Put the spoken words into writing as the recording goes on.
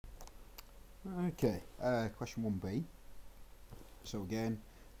Okay, question 1b. So again,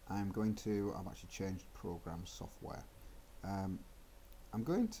 I've actually changed program software. I'm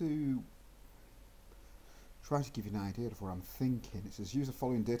going to try to give you an idea of what I'm thinking. It says use the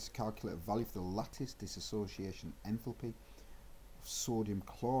following data to calculate a value for the lattice dissociation enthalpy of sodium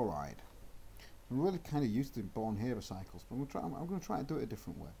chloride. I'm really kind of used to Born-Haber cycles, but I'm going to try to do it a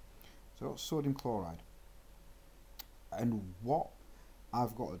different way. So sodium chloride. And what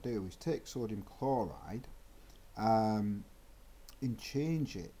I've got to do is take sodium chloride and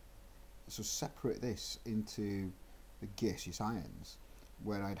change it, so separate this into the gaseous ions,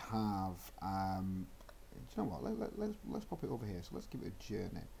 where I'd have, you know what, let's pop it over here, so let's give it a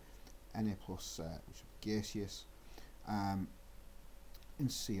journey, Na plus, which is gaseous, and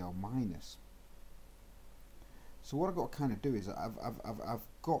Cl minus. So what I've got to kind of do is I've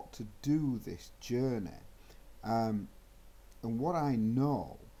got to do this journey, and what I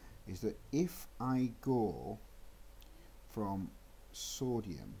know is that if I go from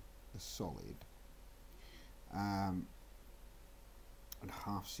sodium, the solid, and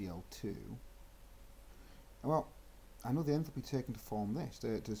half Cl2, well, I know the enthalpy taken to form this,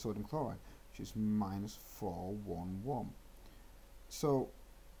 to sodium chloride, which is minus 411. So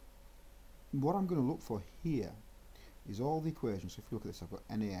what I'm going to look for here is all the equations. So if you look at this, I've got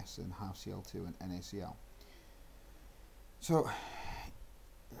NaS and half Cl2 and NaCl. So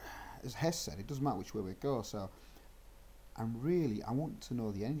as Hess said, it doesn't matter which way we go, so I want to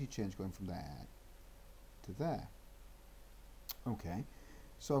know the energy change going from there to there. Okay,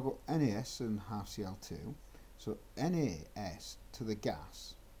 so I've got NaS and half Cl2, so NaS to the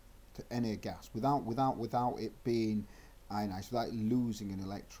gas, to Na gas, without it being ionized, without losing an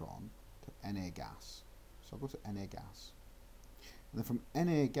electron, to Na gas. So I'll go to Na gas, and then from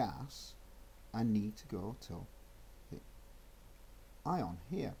Na gas I need to go to the ion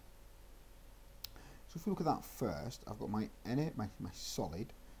here. So if we look at that first, I've got my Na, my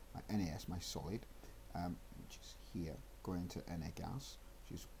solid, my NaS, my solid, which is here, going to Na gas,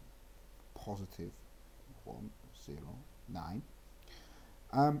 which is positive 109.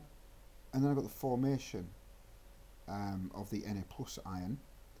 And then I've got the formation of the Na plus ion,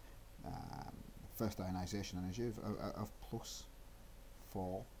 first ionization energy of plus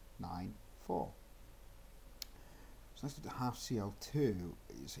 494. So let's do the half Cl2.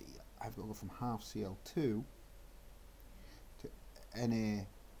 I've got to go from half Cl2 to Na.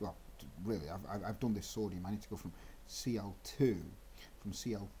 Well, really, I've done this sodium. I need to go from Cl2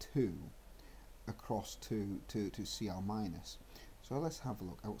 across to Cl minus. So let's have a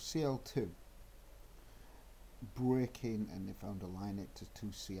look. Out Cl2, breaking, and if I underline it, to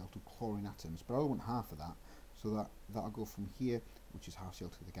 2Cl, to chlorine atoms, but I only want half of that, so that'll go from here, which is half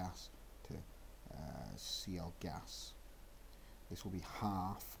Cl2 the gas, to Cl gas. This will be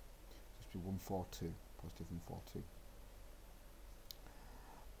half, so this will be 142, positive 142.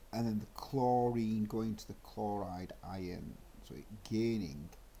 And then the chlorine going to the chloride ion, so it gaining,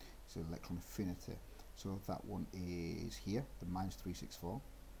 so electron affinity. So that one is here, the minus 364.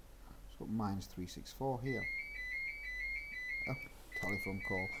 So got minus 364 here. Oh, telephone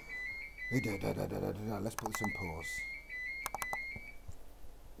call. Let's put this on pause.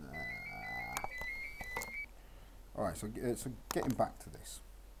 Alright, so getting back to this.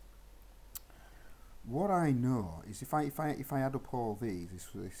 What I know is if I add up all these,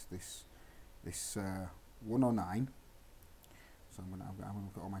 this 109. So I'm gonna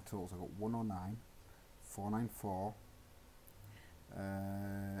look at all my totals. I've got 109, 494,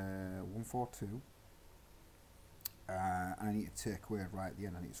 142, and I need to take away right at the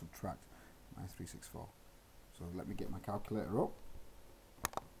end. I need to subtract minus 364. So let me get my calculator up.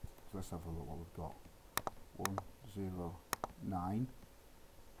 So let's have a look what we've got. 109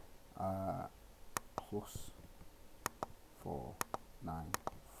 plus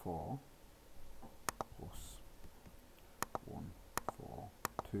 494 plus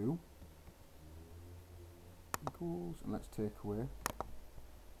 142 equals, and let's take away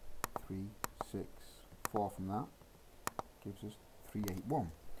 364 from that, gives us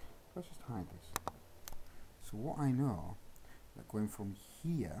 381. Let's just hide this. So what I know, that going from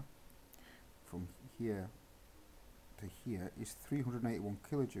here to here is 381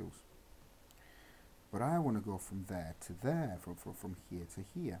 kilojoules. But I want to go from there to there, from here to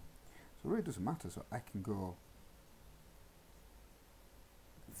here. So it really doesn't matter, so I can go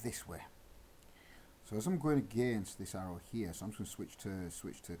this way. So as I'm going against this arrow here, so I'm just going to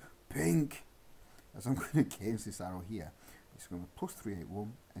switch to pink. As I'm going against this arrow here, it's going to be plus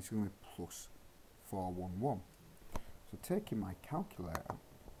 381 and it's going to be plus 411. So taking my calculator,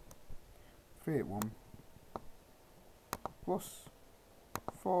 381 plus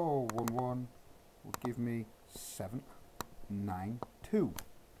 411 would give me 792.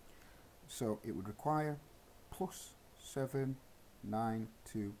 So it would require plus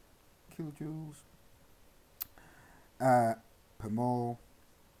 792 kilojoules per mole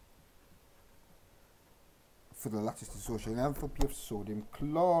for the lattice dissociation enthalpy of sodium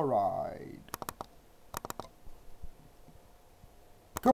chloride.